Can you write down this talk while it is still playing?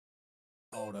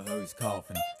Motor hose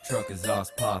coughing, truck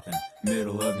exhaust popping.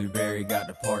 Middle of Newberry got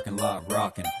the parking lot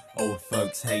rocking. Old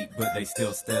folks hate, but they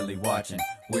still steadily watching.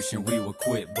 Wishing we would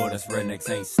quit, but us rednecks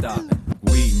ain't stopping.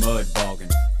 We mud bogging,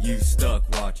 you stuck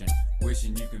watching.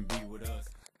 Wishing you can be with us.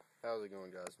 How's it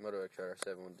going, guys? Moto X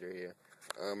 713 here.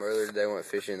 Earlier today I went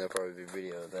fishing. There'll probably be a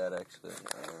video of that actually.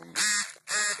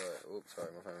 But, oops, sorry,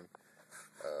 my phone.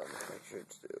 Make sure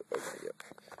it's still okay. Yep.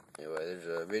 Anyway,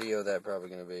 there's a video of that probably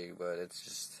gonna be, but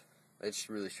it's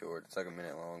really short. It's like a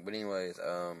minute long. But anyways,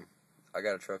 I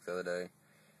got a truck the other day.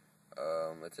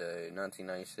 It's a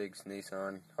 1996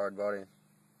 Nissan Hardbody.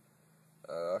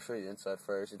 I'll show you the inside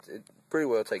first. It's pretty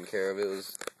well taken care of. It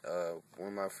was one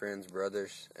of my friend's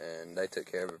brothers, and they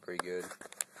took care of it pretty good.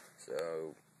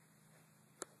 So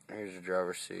here's the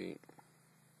driver's seat.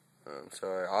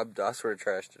 Sorry, I sort of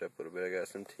trashed it up a little bit. I got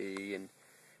some tea and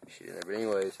shit in there. But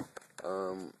anyways,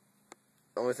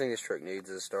 only thing this truck needs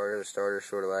is a starter. The starter's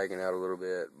sort of lagging out a little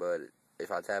bit, but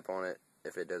if I tap on it,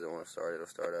 if it doesn't want to start, it'll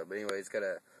start up. But anyway, it's got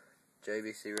a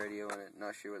JVC radio in it.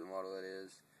 Not sure what the model that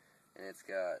is. And it's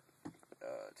got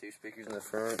 2 speakers in the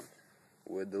front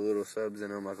with the little subs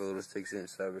in them, like a little 6-inch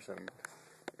sub or something.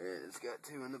 And it's got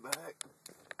 2 in the back,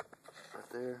 right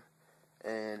there.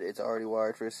 And it's already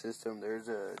wired for a system. There's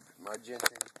my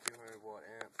Jensen 200-watt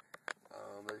amp.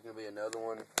 There's gonna be another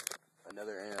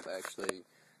amp actually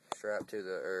strapped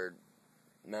to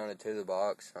mounted to the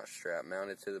box. Not strapped,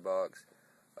 mounted to the box.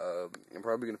 I'm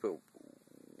probably gonna put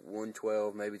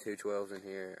 112, maybe 2 12s in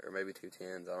here, or maybe 2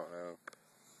 10s. I don't know.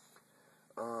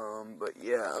 But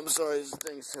yeah, I'm sorry this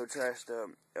thing's so trashed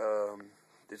up.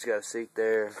 It's got a seat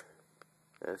there,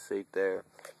 and a seat there.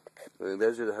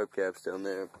 Those are the hubcaps down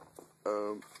there.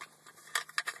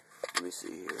 Let me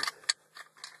see here.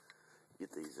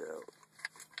 Get these out.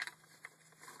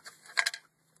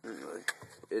 Anyway,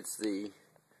 it's the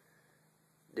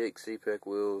Dick cepek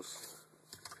wheels.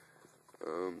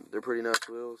 They're pretty nice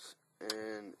wheels.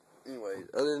 And anyways,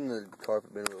 other than the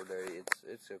carpet being a little dirty,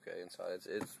 it's okay inside.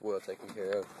 It's well taken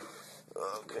care of.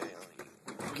 Okay,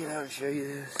 let me get out and show you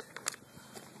this.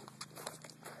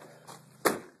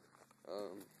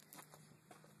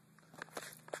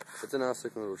 It's a nice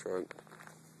looking little truck,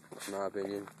 in my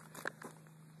opinion.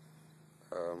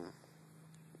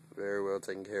 Very well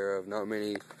taken care of. Not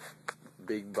many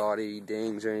big body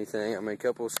dings or anything. I mean, a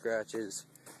couple of scratches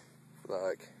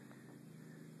like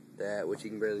that, which you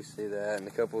can barely see that, and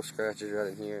a couple of scratches right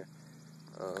in here.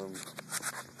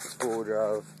 It's full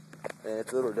drive, and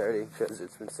it's a little dirty because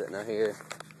it's been sitting out here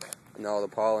and all the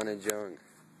pollen and junk.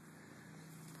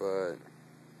 But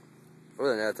other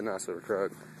than that, it's a nice little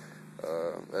truck.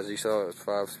 As you saw, it's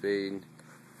 5-speed,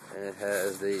 and it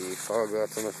has the fog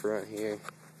lights on the front here,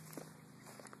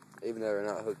 even though they're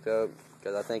not hooked up,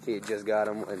 because I think he had just got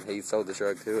them when he sold the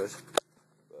truck to us.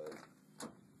 But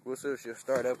we'll see if she'll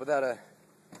start up without a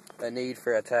need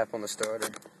for a tap on the starter.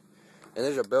 And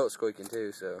there's a belt squeaking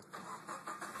too, so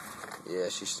yeah,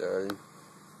 she started.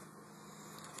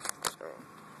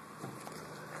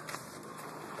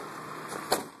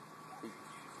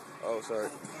 Oh, sorry.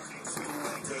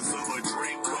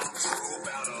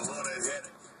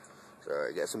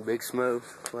 Sorry, got some big smoke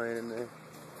playing in there.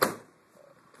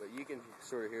 But you can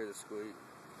sort of hear the squeak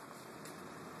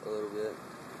a little bit.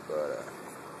 But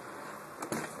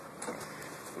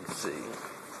let's see.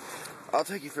 I'll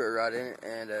take you for a ride in it,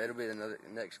 and it'll be the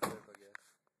next clip, I guess.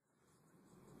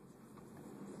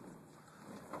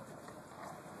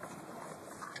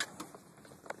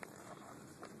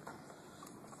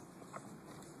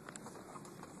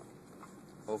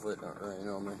 Hopefully it don't rain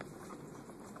on me.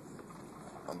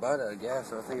 I'm about out of gas,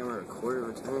 so I think I'm at a quarter of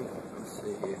a tank. Let's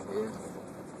see here, yeah.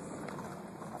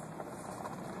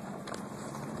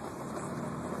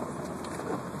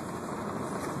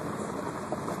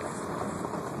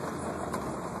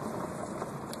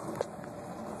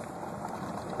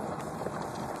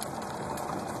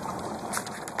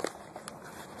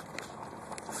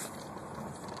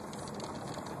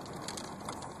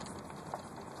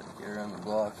 Get around the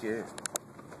block here.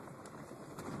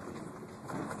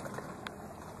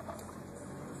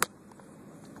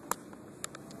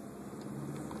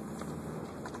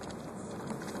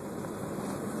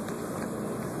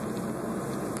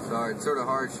 Sorry, it's sort of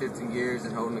hard shifting gears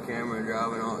and holding the camera and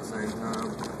driving all at the same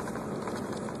time.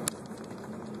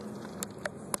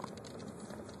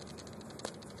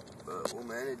 But we'll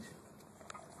manage.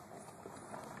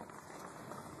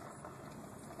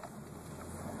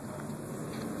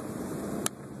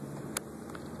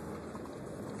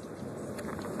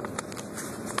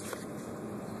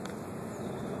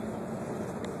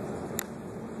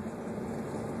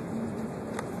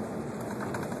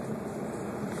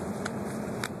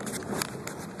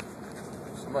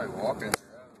 Somebody walking.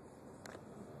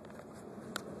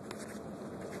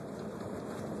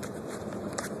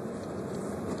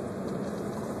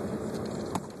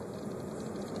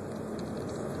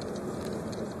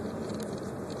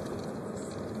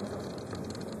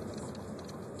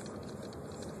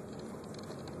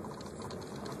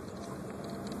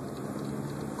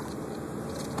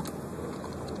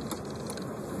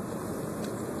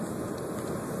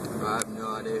 I have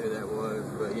no idea who that was,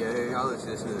 but yeah, here, y'all let's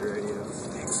listen to the radio.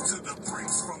 To the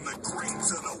bricks, from the green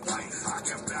to the white, I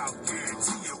can about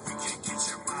guarantee you we can get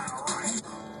your mind right.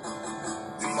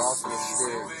 Lost the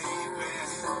stick.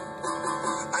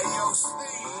 Hey, yo,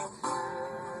 Steve,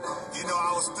 you know,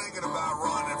 I was thinking about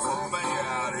running for mayor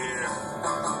out here.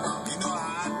 You know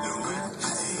how I do it.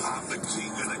 I'm the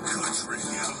king of the country,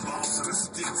 yeah, the boss of the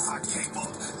sticks. I came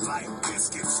up like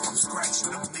biscuits from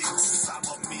scratching the mix. I'm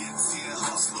a mid-tier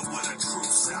hustler with a true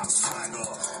South swagger.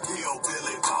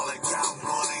 Hillbilly balling, count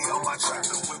money on my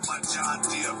tractor with my John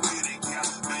Deere pitting cap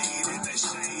made in the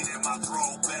shade and my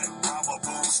throwback bomber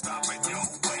boom stopping your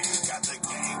way. Got the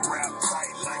game wrapped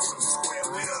tight like some square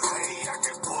bills. Hey, I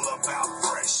can pull them out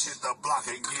fresh, hit the block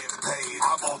and get paid.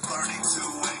 I'm on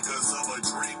 32 acres of a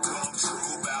dream come true.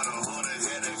 About 100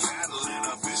 head of cattle in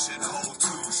a fishing hole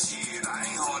too. Shit, I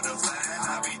ain't hard to find.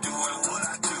 I be doing what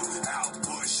I do. Out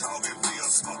bush hogging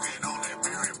field, smoking on that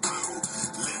berry blue.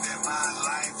 Living my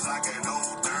life like an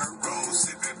old dirt road.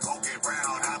 Sipping poking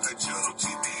round out the jug,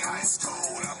 keep me ice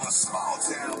cold. I'm a small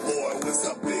town boy with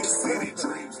some big city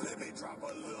dreams. Let me drop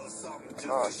a little something just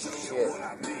Oh, to show you shit. what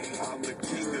I mean. I'm the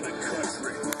king of the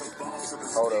country. Boss of the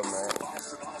Hold up, sticks. man.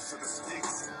 Boss of the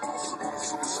sticks. Boss of the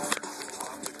sticks.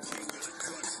 I'm the king of the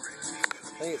country.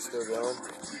 I think it's still going.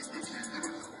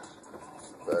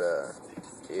 But,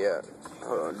 yeah.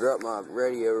 Hold on, drop my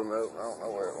radio remote. I don't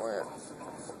know where it went.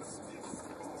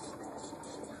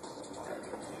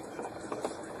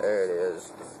 There it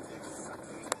is.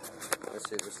 Let's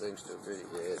see if this thing's still video.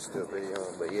 Yeah, it's still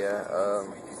videoing. But yeah,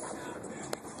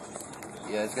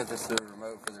 yeah, it's got this little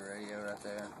remote for the radio right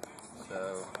there.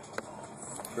 So,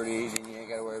 pretty easy. And you ain't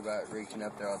gotta worry about reaching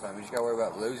up there all the time. You just gotta worry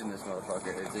about losing this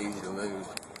motherfucker. It's easy to lose.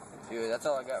 Anyway, that's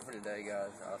all I got for today,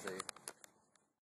 guys. I'll see you.